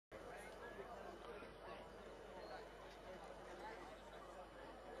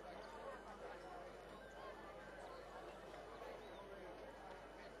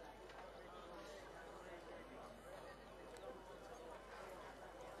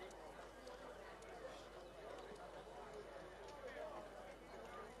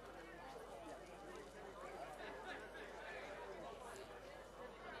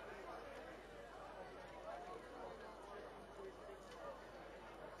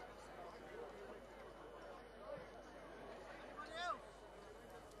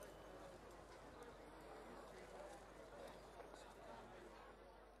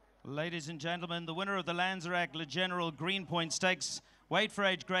Ladies and gentlemen, the winner of the Lanzerac Le General Greenpoint Stakes, weight for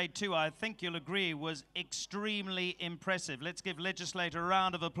age grade 2, I think you'll agree, was extremely impressive. Let's give Legislate a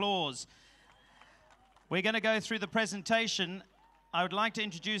round of applause. We're going to go through the presentation. I would like to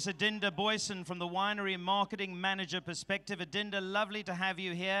introduce Adinda Boyson from the Winery Marketing Manager perspective. Adinda, lovely to have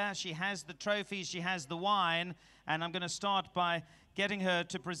you here. She has the trophies, she has the wine, and I'm going to start by getting her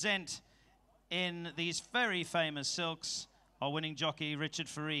to present in these very famous silks our winning jockey, Richard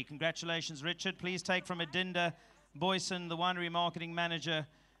Fourie. Congratulations, Richard. Please take from Adinda Boyson, the Winery Marketing Manager,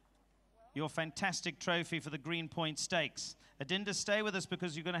 your fantastic trophy for the Greenpoint Stakes. Adinda, stay with us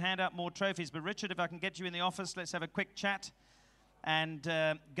because you're going to hand out more trophies. But Richard, if I can get you in the office, let's have a quick chat and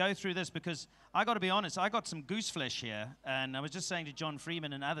go through this, because I got to be honest, I got some goose flesh here, and I was just saying to John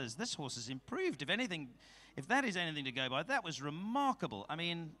Freeman and others, this horse has improved. If anything, if that is anything to go by, that was remarkable. I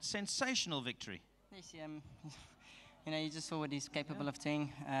mean, sensational victory. Yes, you know, you just saw what he's capable of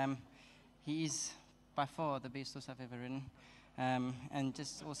doing. He is by far the best horse I've ever ridden, and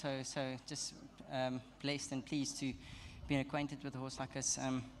just also blessed and pleased to be acquainted with a horse like this.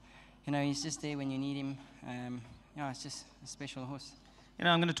 You know, he's just there when you need him. Yeah, it's just a special horse. You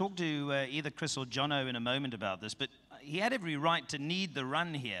know, I'm going to talk to either Chris or Jono in a moment about this, but he had every right to need the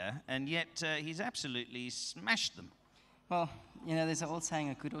run here, and yet he's absolutely smashed them. Well, you know, there's an old saying,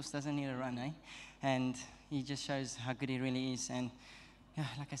 a good horse doesn't need a run, eh? And he just shows how good he really is. And yeah,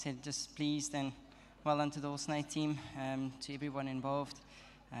 like I said, just pleased and well done to the Horse Night team, to everyone involved.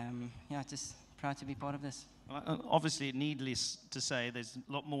 Yeah, just proud to be part of this. Well, obviously, needless to say, there's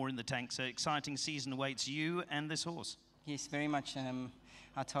a lot more in the tank, so exciting season awaits you and this horse. Yes, very much.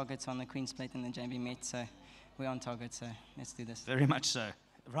 Our target's on the Queen's Plate and the JB Met, so we're on target, so let's do this. Very much so.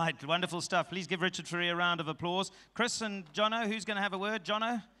 Right, wonderful stuff. Please give Richard Fourie a round of applause. Chris and Jono, who's going to have a word?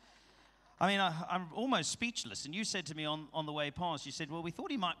 Jono? I mean, I'm almost speechless, and you said to me on the way past, you said, well, we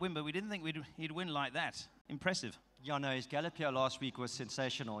thought he might win, but we didn't think he'd win like that. Impressive. Yeah, no, his gallop here last week was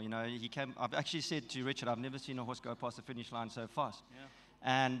sensational. You know, he came. I've actually said to Richard, I've never seen a horse go past the finish line so fast.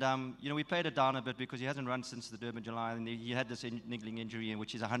 Yeah. And you know, we played it down a bit because he hasn't run since the Durban July, and he had this niggling injury, in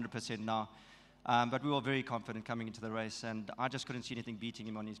which he's 100% now. But we were very confident coming into the race, and I just couldn't see anything beating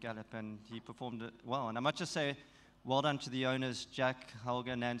him on his gallop, and he performed it well. And I must just say, well done to the owners, Jack,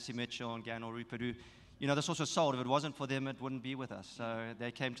 Helga, Nancy Mitchell, and Gr2 Peru. You know, this horse was sold. If it wasn't for them, it wouldn't be with us. So they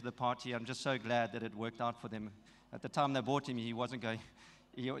came to the party. I'm just so glad that it worked out for them. At the time they bought him, he wasn't going.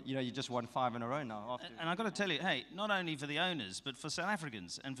 You know, you just won 5 in a row now. And I've got to tell you, hey, not only for the owners, but for South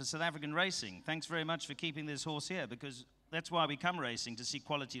Africans and for South African racing, thanks very much for keeping this horse here, because that's why we come racing, to see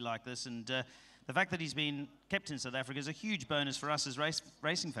quality like this. And the fact that he's been kept in South Africa is a huge bonus for us as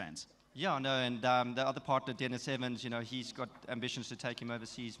racing fans. Yeah, no, and the other partner, Dennis Evans, you know, he's got ambitions to take him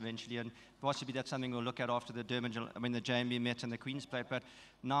overseas eventually, and possibly that's something we'll look at after the the JMB Met and the Queen's Plate. But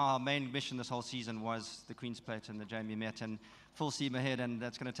now our main mission this whole season was the Queen's Plate and the JMB Met, and full steam ahead, and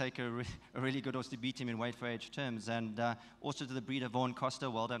that's going to take a really good horse to beat him in weight for age terms. And also to the breeder, Vaughan Costa,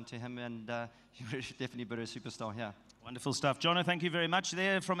 well done to him, and he's definitely a superstar here. Wonderful stuff. Jono, thank you very much.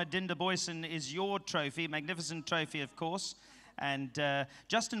 There from Adinda Boyson is your trophy, magnificent trophy, of course. And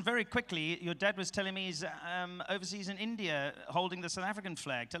Justin, very quickly, your dad was telling me he's overseas in India holding the South African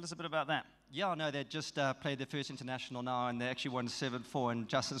flag. Tell us a bit about that. Yeah, no, they just played their first international now, and they actually won 7-4, and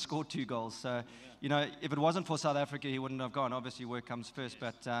Justin scored 2 goals. So, you know, if it wasn't for South Africa, he wouldn't have gone. Obviously, work comes first,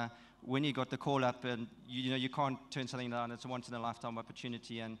 but when he got the call up, and you know, you can't turn something down. It's a once-in-a-lifetime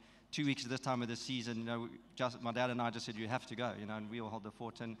opportunity, and 2 weeks at this time of the season, you know, my dad and I just said, you have to go, you know, and we all hold the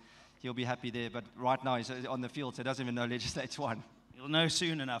fort, and he'll be happy there. But right now, he's on the field, so he doesn't even know Legislate's won. He'll know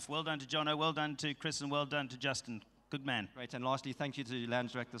soon enough. Well done to Jono, well done to Chris, and well done to Justin. Good man. Great, and lastly, thank you to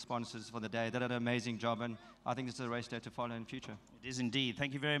Lanzerac, the sponsors, for the day. They did an amazing job, and I think it's a race day to follow in future. It is indeed.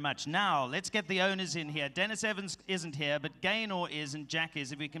 Thank you very much. Now, let's get the owners in here. Dennis Evans isn't here, but Gaynor is and Jack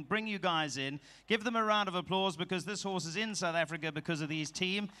is. If we can bring you guys in, give them a round of applause, because this horse is in South Africa because of these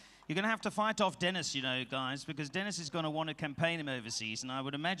team. You're going to have to fight off Dennis, you know, guys, because Dennis is going to want to campaign him overseas, and I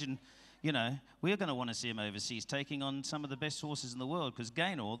would imagine, you know, we're going to want to see him overseas taking on some of the best horses in the world, because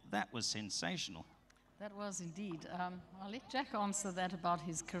Gaynor, that was sensational. That was indeed. I'll let Jack answer that about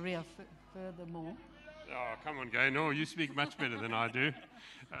his career furthermore. Oh, come on, Gaynor. You speak much better than I do.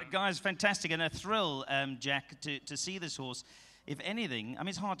 The guy's fantastic, and a thrill, Jack, to see this horse. If anything, I mean,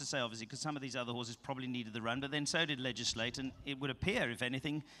 it's hard to say, obviously, because some of these other horses probably needed the run, but then so did Legislate, and it would appear, if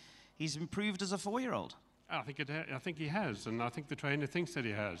anything, he's improved as a 4-year-old. I think he has, and I think the trainer thinks that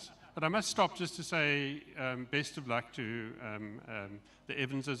he has. But I must stop just to say best of luck to the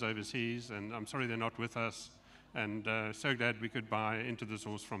Evanses overseas, and I'm sorry they're not with us, and so glad we could buy into this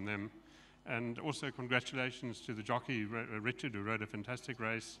horse from them. And also congratulations to the jockey, Richard, who rode a fantastic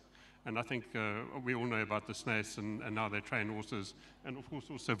race. And I think we all know about the Snace and now they train horses, and of course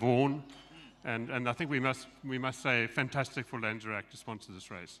also Vaughan. And I think we must say fantastic for Lanzerac to sponsor this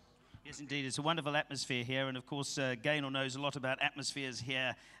race. Yes, indeed. It's a wonderful atmosphere here, and of course, Gaynor knows a lot about atmospheres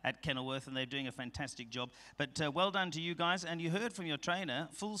here at Kenilworth, and they're doing a fantastic job. But well done to you guys, and you heard from your trainer,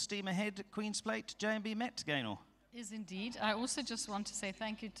 full steam ahead, Queensplate, J&B Met, Gaynor. Is indeed. I also just want to say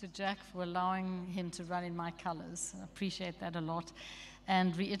thank you to Jack for allowing him to run in my colours. I appreciate that a lot.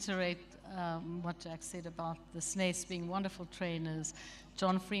 And reiterate what Jack said about the Snace being wonderful trainers,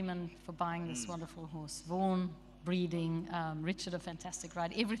 John Freeman for buying this wonderful horse, Vaughan breeding, Richard a fantastic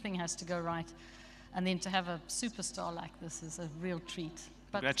ride. Everything has to go right. And then to have a superstar like this is a real treat.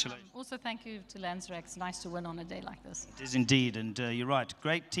 But Congratulations. Also thank you to Lanzerac. It's nice to win on a day like this. It is indeed, and you're right.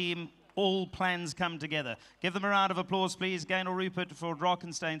 Great team. All plans come together. Give them a round of applause, please. Gaynor Rupert for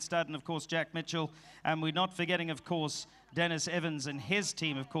Drakenstein Stud, and of course Jack Mitchell. And we're not forgetting, of course, Dennis Evans and his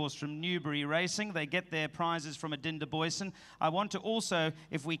team, of course, from Newbury Racing. They get their prizes from Adinda Boyson. I want to also,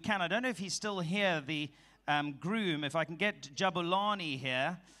 if we can, I don't know if he's still here, the groom, if I can get Jabulani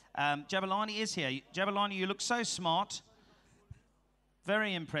here. Jabulani is here. Jabulani, you look so smart.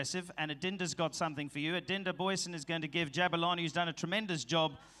 Very impressive. And Adinda's got something for you. Adinda Boyson is going to give Jabulani, who's done a tremendous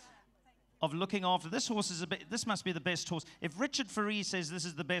job of looking after. This horse is this must be the best horse. If Richard Fourie says this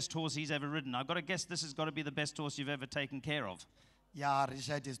is the best horse he's ever ridden, I've got to guess this has got to be the best horse you've ever taken care of. Yeah,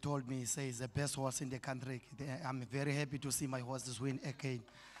 Richard has told me, he says the best horse in the country. I'm very happy to see my horses win again.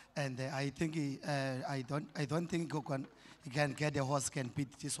 And I think I don't think he can get a horse can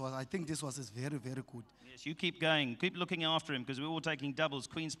beat this horse. I think this horse is very, very good. Yes, you keep going. Keep looking after him, because we're all taking doubles,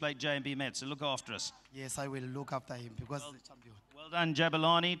 Queensplate, J&B Met, so look after us. Yes, I will look after him because he's the champion. Well done,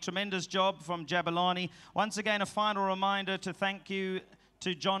 Jabulani. Tremendous job from Jabulani. Once again, a final reminder to thank you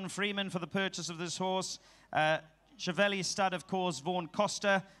to John Freeman for the purchase of this horse. Chevalier stud, of course, Vaughan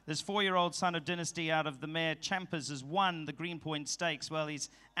Costa. This 4-year-old son of Dynasty out of the mare Champers has won the Greenpoint Stakes. Well, he's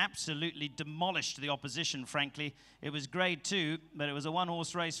absolutely demolished the opposition, frankly. It was Grade 2, but it was a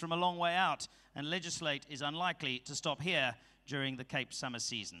one-horse race from a long way out. And Legislate is unlikely to stop here during the Cape summer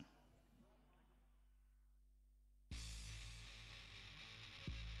season.